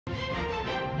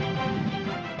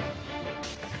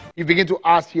You begin to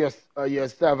ask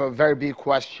yourself a very big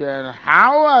question.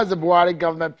 How has the Buhari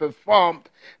government performed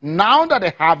now that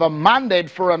they have a mandate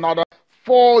for another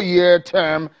 4-year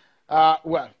term?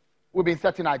 Well, we've been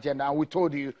setting our agenda and we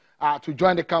told you to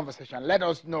join the conversation. Let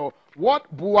us know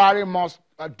what Buhari must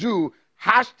do,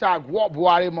 hashtag what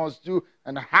Buhari must do,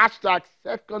 and hashtag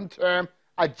second term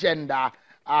agenda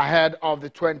ahead of the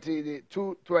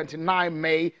 29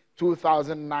 May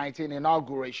 2019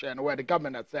 inauguration, where the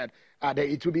government has said that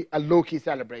it will be a low-key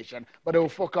celebration, but they will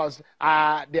focus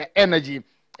their energy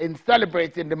in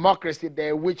celebrating Democracy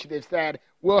Day, which they've said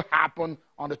will happen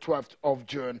on the 12th of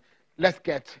June. Let's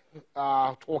get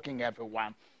talking,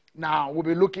 everyone. Now, we'll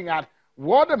be looking at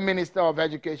what the Minister of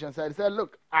Education said. He said,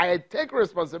 look, I take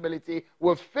responsibility.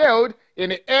 We failed in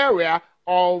the area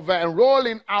of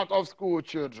enrolling out-of-school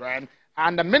children.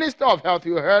 And the Minister of Health,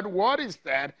 you heard what he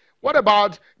said. What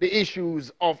about the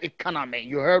issues of economy?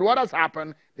 You heard what has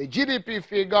happened. The GDP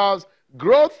figures,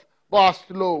 growth was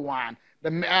a slow one.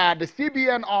 The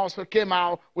CBN also came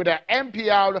out with an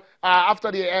MPL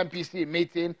after the MPC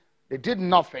meeting. They did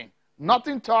nothing.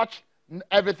 Nothing touched,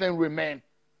 everything remained.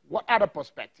 What other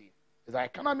perspective? Is our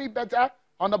economy better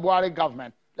under Buhari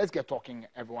government? Let's get talking,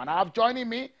 everyone. I have joining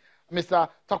me Mr.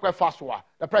 Fasua,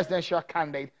 the presidential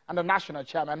candidate and the national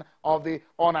chairman of the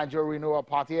All Nigeria Renewal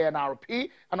Party, NRP,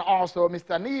 and also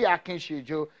Mr.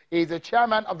 Akinsiju, is the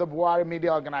chairman of the Buhari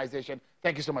Media Organization.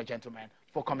 Thank you so much, gentlemen,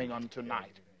 for coming on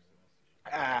tonight.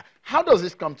 How does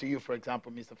this come to you, for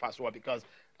example, Mr. Fasua? Because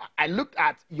I looked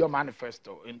at your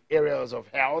manifesto in areas of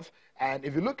health, and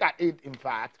if you look at it, in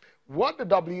fact, what the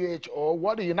WHO,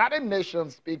 what the United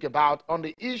Nations speak about on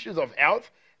the issues of health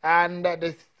and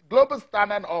the global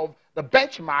standard of the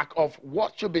benchmark of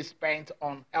what should be spent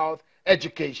on health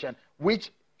education,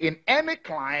 which in any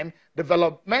climate,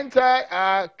 developmental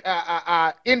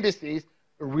indices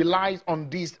relies on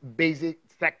these basic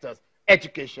sectors,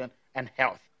 education and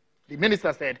health. The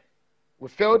minister said, we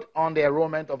failed on the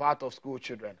enrollment of out-of-school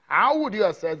children. How would you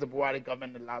assess the Buhari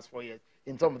government in the last 4 years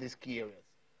in some of these key areas?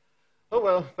 Oh,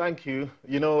 well, thank you.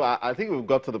 You know, I think we've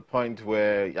got to the point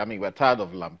where, I mean, we're tired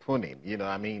of lampooning. You know,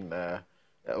 I mean,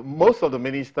 most of the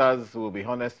ministers will be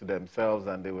honest to themselves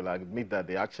and they will admit that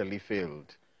they actually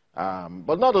failed.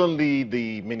 But not only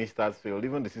the ministers failed,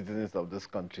 even the citizens of this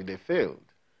country, they failed.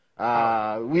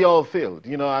 We all failed.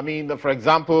 You know, I mean, for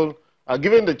example,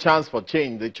 given the chance for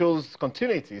change, they chose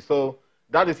continuity. So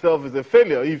that itself is a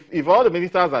failure. If all the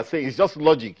ministers are saying, it's just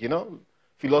logic, you know,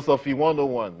 philosophy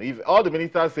 101. If all the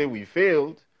ministers say we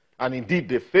failed, and indeed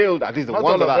they failed, at least the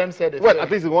ones that are,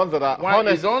 at least the ones that are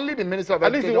honest. It's only the Minister of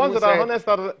Education. At least the ones that are honest,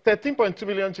 are 13.2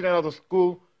 million children out of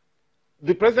school.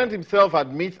 The president himself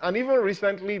admits, and even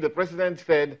recently the president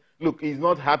said, look, he's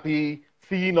not happy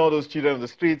seeing all those children on the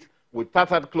streets with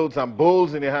tattered clothes and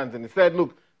bowls in their hands. And he said,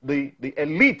 look, the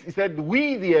elite, he said,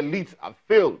 we the elites have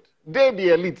failed. They, the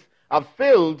elites, have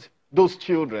failed those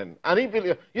children. And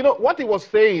he, you know, what he was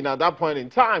saying at that point in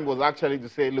time was actually to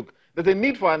say, look, there's a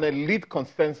need for an elite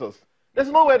consensus. There's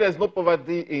nowhere there's no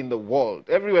poverty in the world.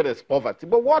 Everywhere there's poverty.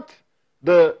 But what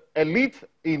the elite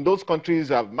in those countries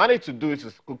have managed to do is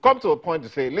to come to a point to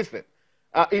say, listen,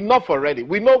 enough already.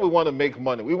 We know we want to make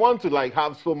money. We want to like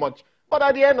have so much. But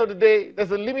at the end of the day,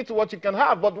 there's a limit to what you can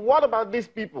have. But what about these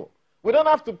people? We don't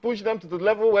have to push them to the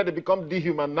level where they become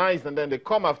dehumanized and then they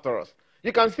come after us.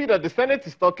 You can see that the Senate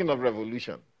is talking of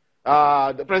revolution.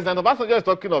 The President Obasanjo is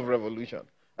talking of revolution.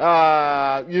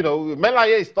 You know,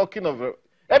 Melaye is talking of...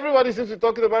 Everybody seems to be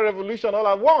talking about revolution all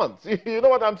at once. You know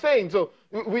what I'm saying? So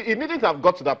it needn't have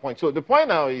got to that point. So the point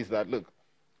now is that, look,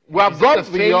 we have got the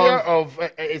failure of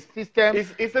a system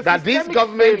that this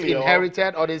government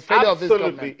inherited, or the failure of this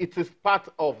government? Absolutely. It is part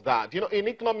of that. You know, in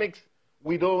economics,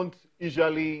 we don't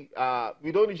usually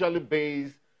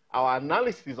base our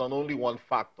analysis on only one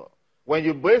factor. When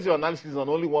you base your analysis on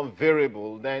only one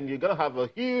variable, then you're going to have a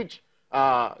huge,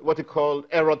 what you call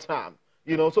error term.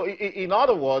 You know, so in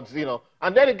other words, you know,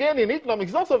 and then again in economics,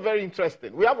 it's also very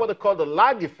interesting. We have what they call the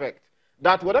lag effect,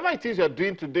 that whatever it is you're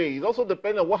doing today is also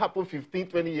depending on what happened 15,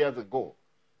 20 years ago.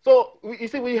 So, you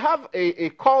see, we have a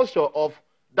culture of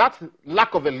that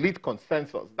lack of elite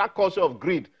consensus, that culture of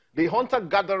greed, the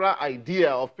hunter-gatherer idea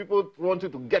of people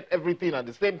wanting to get everything at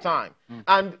the same time.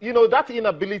 And, you know, that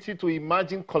inability to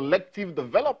imagine collective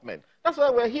development. That's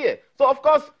why we're here. So, of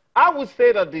course, I would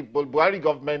say that the Buhari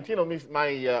government, you know, my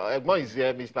Egmont is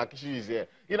here, Mr. Akinsiju is here.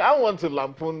 You know, I don't want to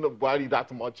lampoon Buhari that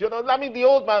much. You know, I mean, the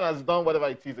old man has done whatever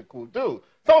it is he could do.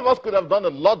 Some of us could have done a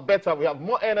lot better. We have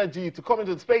more energy to come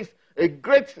into space, a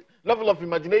great level of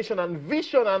imagination and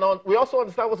vision, and we also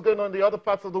understand what's going on in the other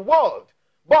parts of the world.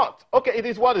 But, okay, it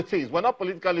is what it is. We're not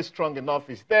politically strong enough.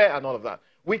 It's there and all of that.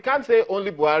 We can't say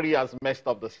only Buhari has messed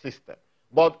up the system.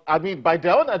 But, I mean, by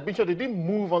their own admission, they didn't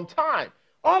move on time.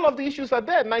 All of the issues are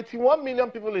there. 91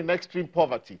 million people in extreme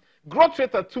poverty. Growth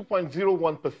rate at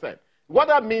 2.01%. What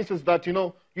that means is that, you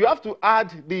know, you have to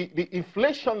add the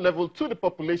inflation level to the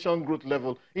population growth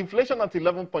level. Inflation at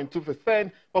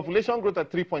 11.2%, population growth at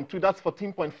 3.2%, that's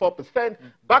 14.4%.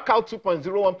 Back out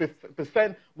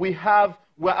 2.01%, we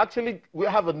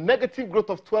have a negative growth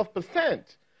of 12%.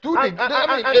 And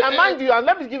mind you, and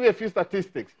let me give you a few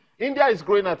statistics. India is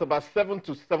growing at about 7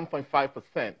 to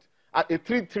 7.5% at a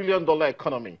 $3 trillion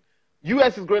economy.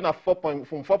 US is growing at from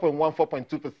 4.1,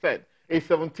 4.2%, a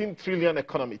 17 trillion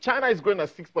economy. China is growing at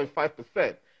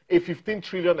 6.5%, a 15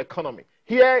 trillion economy.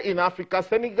 Here in Africa,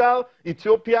 Senegal,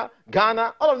 Ethiopia,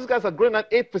 Ghana, all of these guys are growing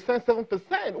at 8%,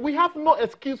 7%. We have no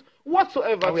excuse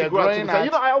whatsoever to grow at 2%.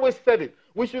 You know, I always said it.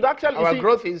 We should actually... Our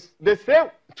growth is... They say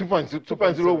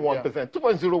 2.01%.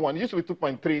 2.01 used to be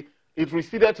 2.3. It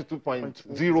receded to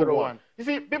 2.01. You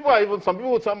see,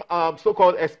 some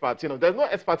so-called experts, you know, there's no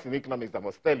experts in economics that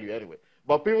must tell you anyway.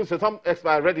 But people say, some experts,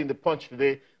 I read in the Punch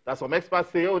today, that some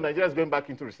experts say, oh, Nigeria is going back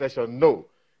into recession. No.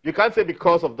 You can't say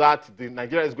because of that,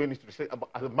 Nigeria is going into recession.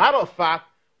 As a matter of fact,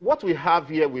 what we have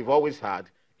here, we've always had,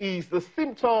 is the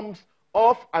symptoms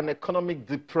of an economic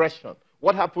depression.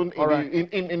 What happened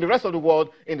in the rest of the world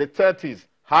in the 30s?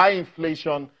 High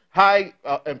inflation, high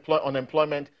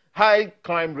unemployment, high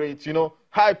crime rates, you know,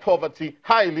 high poverty,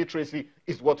 high illiteracy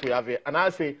is what we have here. And I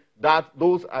say that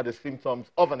those are the symptoms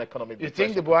of an economic depression.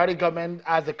 You think the Buhari government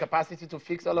has the capacity to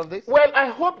fix all of this? Well, I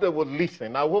hope they would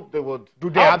listen. I hope they would. Do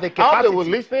they have the capacity? How they would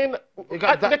listen?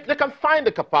 They can find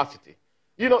the capacity.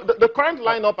 You know, the current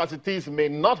lineup as it is may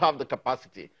not have the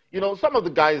capacity. You know, some of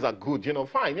the guys are good, you know,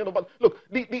 fine, you know, but look,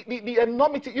 the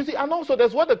enormity, you see, and also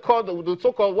there's what they call the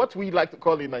so-called, what we like to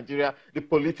call in Nigeria, the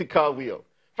political will.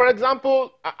 For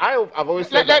example, I've always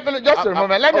said... Just a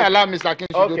moment. Let me allow Mr.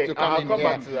 Akinsiju to come in here.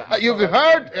 Back to that. You've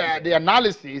heard the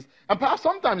analysis, and perhaps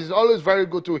sometimes it's always very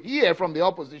good to hear from the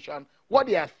opposition what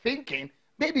they are thinking.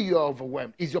 Maybe you're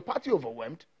overwhelmed. Is your party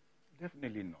overwhelmed?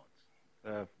 Definitely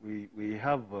not. We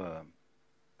have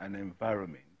an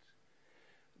environment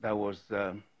that was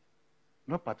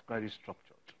not particularly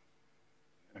structured.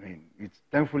 I mean, it's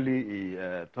thankfully,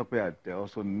 Tope had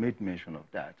also made mention of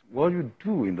that. What you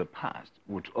do in the past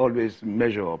would always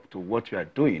measure up to what you are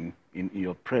doing in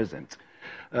your present.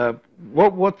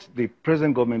 What the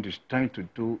present government is trying to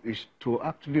do is to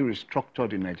actually restructure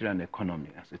the Nigerian economy,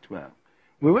 as it were.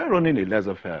 We were running a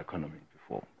laissez-faire economy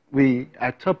before.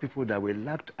 I tell people that we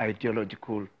lacked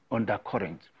ideological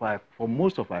undercurrent for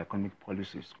most of our economic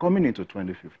policies coming into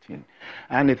 2015.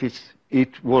 And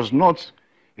it was not,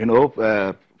 you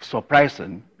know,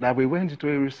 surprising that we went into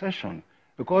a recession,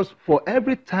 because for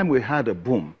every time we had a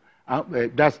boom,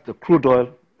 that's the crude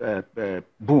oil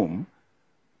boom,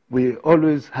 we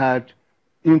always had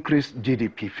increased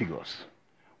GDP figures.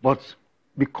 But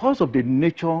because of the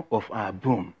nature of our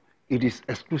boom, it is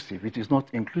exclusive, it is not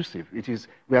inclusive.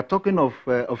 We are talking of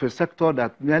a sector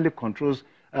that merely controls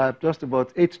just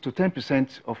about 8 to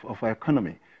 10% of our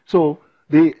economy. So,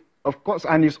 of course,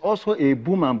 and it's also a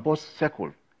boom and bust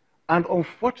cycle. And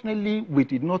unfortunately, we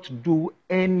did not do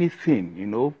anything, you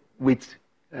know, with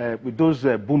those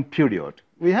boom periods.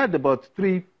 We had about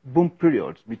 3 boom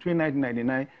periods between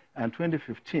 1999 and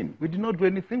 2015. We did not do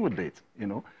anything with it, you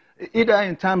know, either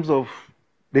in terms of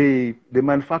the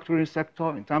manufacturing sector,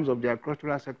 in terms of the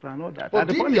agricultural sector and all that. But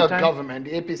did your government,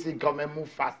 the APC government, move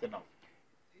fast enough?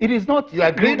 It is not. You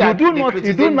agree that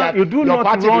you do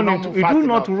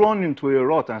not run into a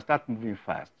rut and start moving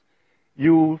fast.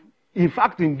 In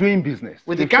fact, in doing business,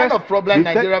 with the kind of problem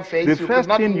Nigeria faces, the first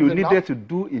thing you needed to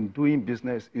do in doing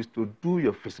business is to do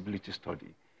your feasibility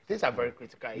study. These are very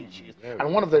critical issues,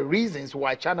 and one of the reasons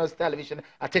why channels television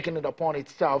are taking it upon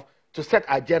itself to set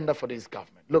agenda for this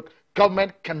government. Look,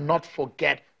 government cannot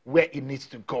forget where it needs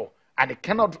to go, and it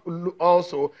cannot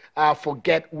also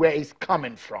forget where it's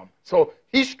coming from. So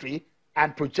history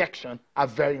and projection are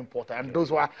very important,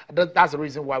 and that's the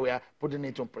reason why we are putting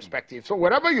it in perspective. So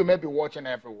wherever you may be watching,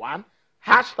 everyone,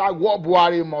 hashtag what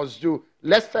Buhari must do.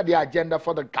 Let's set the agenda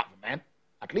for the government.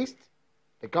 At least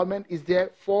the government is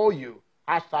there for you.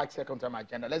 Hashtag second-term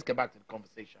agenda. Let's get back to the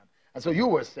conversation. And so you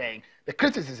were saying the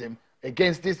criticism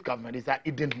against this government is that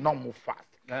it did not move fast.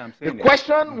 The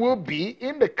question will be,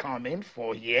 in the coming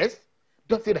 4 years,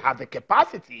 does it have the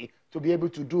capacity to be able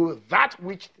to do that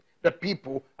which the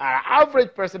people, our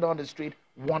average person on the street,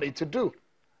 want it to do?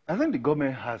 I think the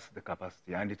government has the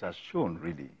capacity, and it has shown,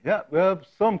 really. Yeah, well,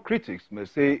 some critics may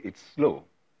say it's slow,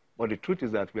 but the truth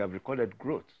is that we have recorded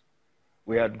growth.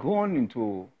 We had gone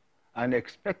into an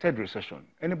expected recession.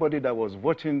 Anybody that was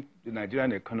watching the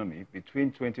Nigerian economy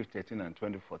between 2013 and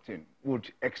 2014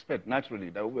 would expect naturally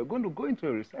that we were going to go into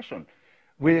a recession.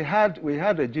 We had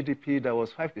a GDP that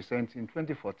was 5% in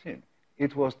 2014.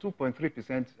 It was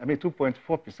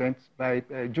 2.4% by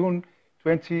June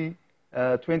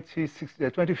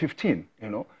 2015, you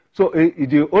know. So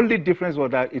the only difference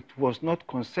was that it was not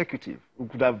consecutive. We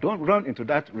could have run into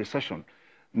that recession.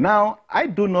 Now, I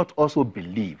do not also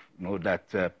believe, you know, that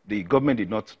the government did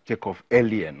not take off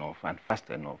early enough and fast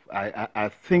enough. I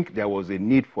think there was a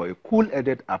need for a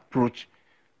cool-headed approach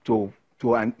to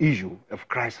an issue of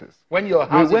crisis. When your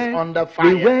house is under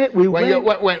fire,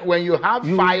 when you have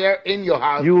fire in your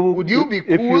house, would you be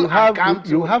cool and calm?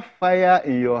 You have fire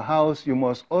in your house, you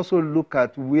must also look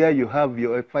at where you have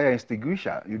your fire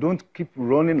extinguisher. You don't keep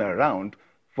running around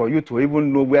for you to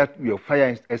even know where your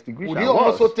fire extinguisher was. Would you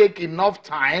also take enough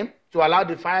time to allow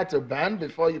the fire to burn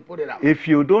before you put it out? If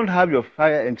you don't have your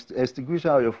fire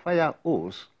extinguisher or your fire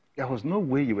hose, there was no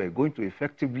way you were going to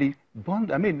effectively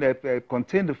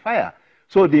contain the fire.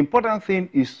 So the important thing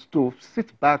is to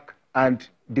sit back and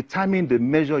determine the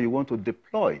measure you want to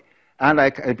deploy. And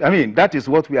that is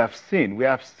what we have seen. We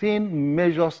have seen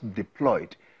measures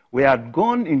deployed. We had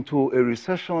gone into a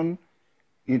recession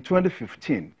in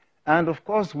 2015. And of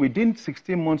course, within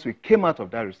 16 months, we came out of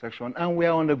that recession and we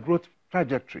are on a growth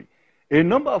trajectory. A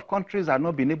number of countries have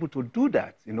not been able to do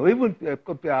that. You know, even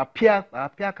our peer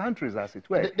countries, as it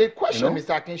were. The question,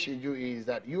 Mr. Akinsiju, is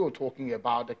that you are talking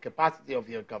about the capacity of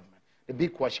your government. The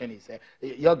big question is,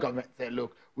 your government said,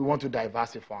 look, we want to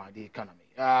diversify the economy.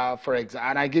 For example,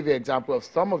 and I give you an example of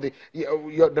some of the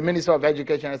Minister of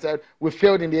Education has said, we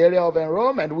failed in the area of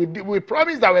enrollment. We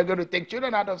promised that we're going to take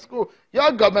children out of school.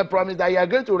 Your government promised that you are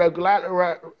going to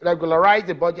regularize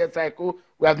the budget cycle.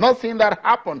 We have not seen that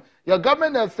happen. Your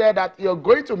government has said that you're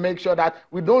going to make sure that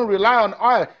we don't rely on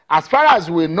oil. As far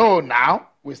as we know now,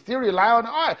 we still rely on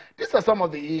oil. These are some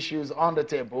of the issues on the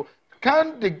table.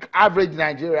 Can the average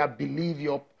Nigeria believe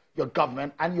your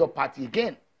government and your party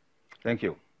again? Thank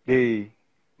you. The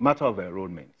matter of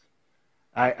enrollment.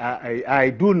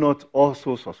 I do not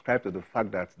also subscribe to the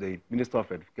fact that the Minister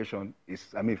of Education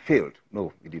failed.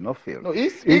 No, he did not fail. No, he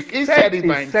said it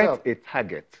by himself. He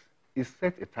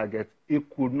set a target. He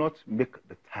could not make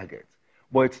the target.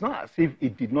 But it's not as if he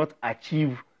did not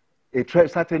achieve a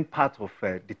certain part of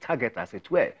the target, as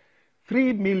it were.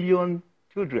 3 million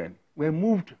children were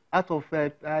moved out of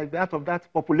that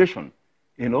population,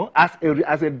 you know,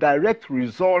 as a direct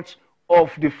result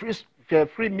of the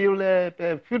free meal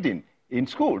feeding in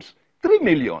schools. 3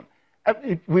 million.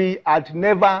 We had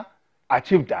never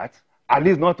achieved that, at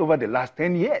least not over the last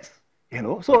 10 years. You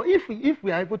know, so if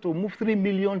we are able to move 3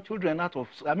 million children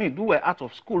who were out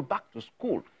of school back to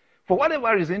school, for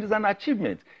whatever reason, it's an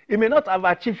achievement. It may not have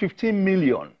achieved 15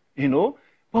 million, you know,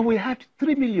 but we had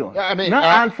 3 million.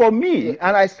 Yeah, and for me,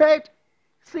 and I said,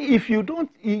 see, if you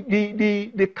don't,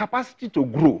 the capacity to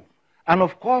grow, and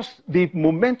of course, the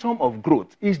momentum of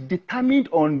growth is determined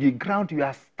on the ground you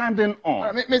are standing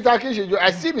on. Mr. Akinsiju,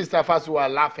 I see Mr. Fasua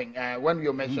laughing when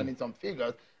you're mentioning some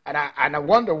figures, and I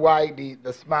wonder why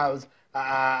the smiles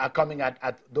are coming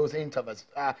at those intervals.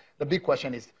 The big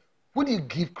question is, who do you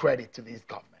give credit to this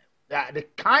government? The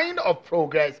kind of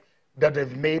progress that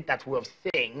they've made that we're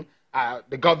seeing,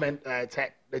 the government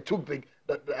said they took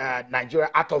Nigeria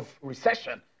out of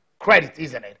recession. Credit,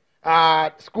 isn't it?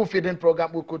 School feeding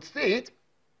program, we could see it.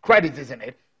 Credit, isn't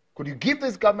it? Could you give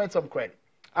this government some credit?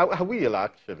 I will,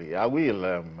 actually. I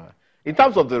will. In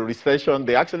terms of the recession,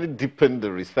 they actually deepened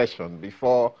the recession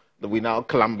before we now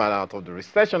clambered out of the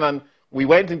recession. And we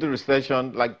went into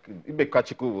recession, like Ibe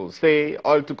Kachiku will say,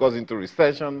 oil took us into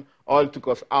recession, oil took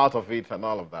us out of it and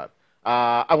all of that.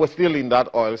 I was still in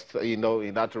that oil, you know,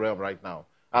 in that realm right now.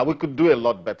 We could do a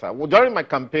lot better. Well, during my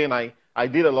campaign, I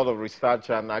did a lot of research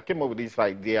and I came up with this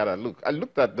idea that, look, I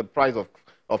looked at the price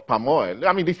of palm oil.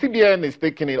 I mean, the CBN is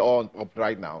taking it all up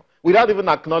right now without even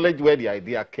acknowledging where the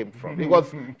idea came from. It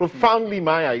was profoundly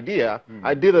my idea.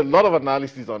 I did a lot of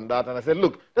analysis on that and I said,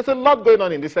 look, there's a lot going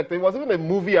on in this sector. It was even a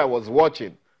movie I was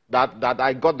watching that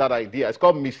I got that idea. It's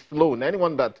called Miss Sloan.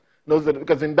 Anyone that knows it,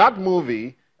 because in that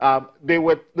movie,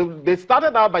 they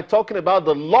started out by talking about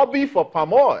the lobby for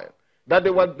palm oil. That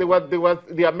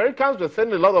the Americans were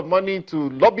sending a lot of money to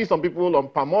lobby some people on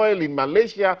palm oil in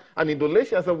Malaysia and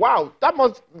Indonesia. I said, wow, that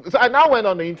must... So I now went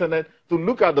on the internet to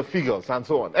look at the figures and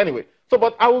so on. Anyway,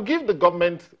 but I will give the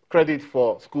government credit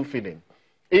for school feeding.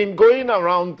 In going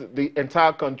around the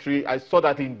entire country, I saw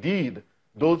that indeed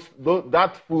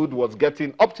that food was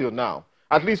getting, up till now,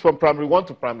 at least from primary 1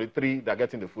 to primary 3, they're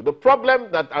getting the food. The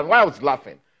problem and why I was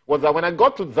laughing, was that when I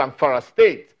got to Zamfara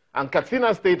State and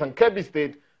Katsina State and Kebbi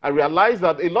State, I realized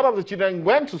that a lot of the children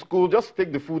went to school just to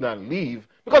take the food and leave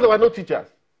because there were no teachers.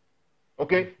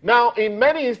 Okay? Now, in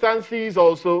many instances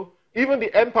also, even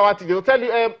the empowered teachers, they'll tell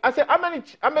you, I say,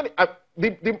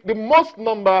 the most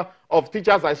number of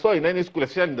teachers I saw in any school,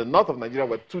 especially in the north of Nigeria,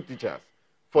 were 2 teachers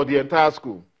for the entire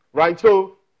school, right?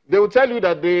 So they will tell you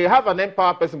that they have an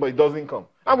empowered person, but it doesn't come.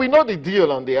 And we know the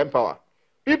deal on the empower.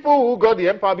 People who got the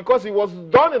empower because it was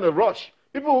done in a rush.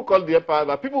 People who called the empower,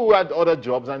 but people who had other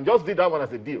jobs and just did that one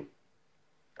as a deal.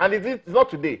 And it's not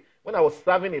today. When I was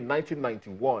serving in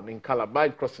 1991 in Calabar,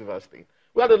 Cross River State,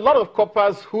 we had a lot of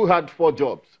coppers who had 4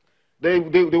 jobs. They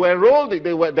were enrolled,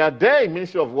 they are there in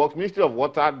Ministry of Works, Ministry of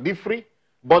Water, free,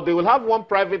 but they will have one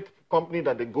private company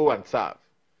that they go and serve.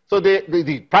 So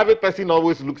the private person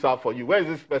always looks out for you. Where is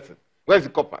this person? Where is the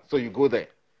copper? So you go there.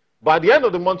 But at the end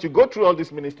of the month, you go through all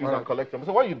these ministries and collect them.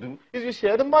 So what you do is you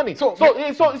share the money. So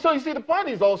you see, the point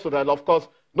is also that, of course,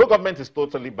 no government is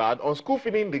totally bad. On school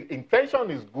feeding, the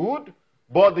intention is good,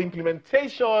 but the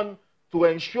implementation to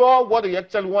ensure what they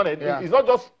actually wanted is not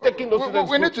just taking those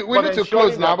students. We need to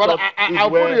close now, but I'll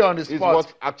put you on the spot.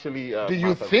 What actually do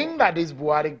you think that this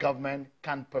Buhari government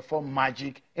can perform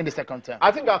magic in the second term?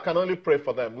 I think I can only pray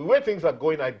for them. The way things are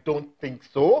going, I don't think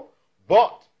so,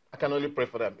 but I can only pray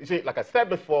for them. You see, like I said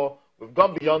before, we've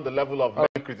gone beyond the level of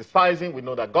criticizing. We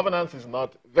know that governance is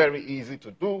not very easy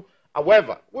to do.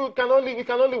 However, we can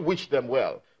only wish them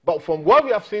well. But from what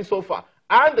we have seen so far,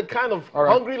 and the kind of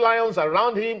hungry lions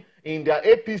around him in their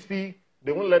APC,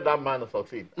 they won't let that man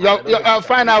succeed. Your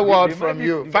final word from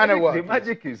you. Final word. The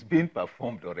magic is being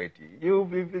performed already.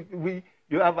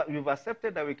 You've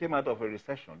accepted that we came out of a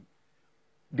recession.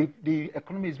 The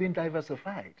economy is being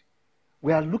diversified.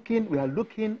 We have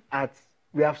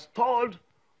stalled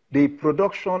the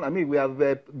production. I mean, we have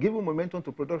given momentum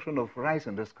to production of rice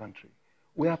in this country.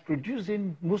 We are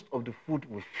producing most of the food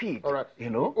we feed. All right. You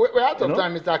know? We're out of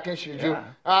time, Mr. Akinsiju.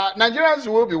 Yeah. Nigerians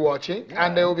will be watching,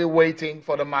 and they will be waiting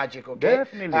for the magic, okay?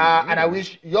 Definitely. And I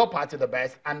wish your party the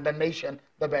best and the nation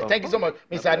the best. Thank you so much,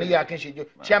 Mr. Akinsiju,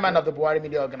 Chairman of the Buhari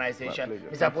Media Organization.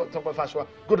 Mr. Fasua,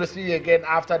 good to see you again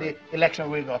after the election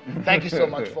rigor. Thank you so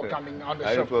much for coming on the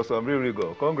show. It was some real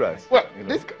rigor. Congrats. Well,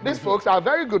 these folks are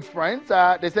very good friends.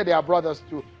 They say they are brothers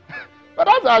too. But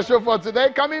that's our show for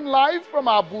today, coming live from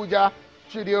Abuja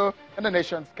studio in the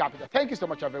nation's capital. Thank you so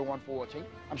much, everyone, for watching.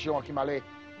 I'm Sean Kimale.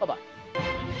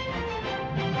 Bye-bye.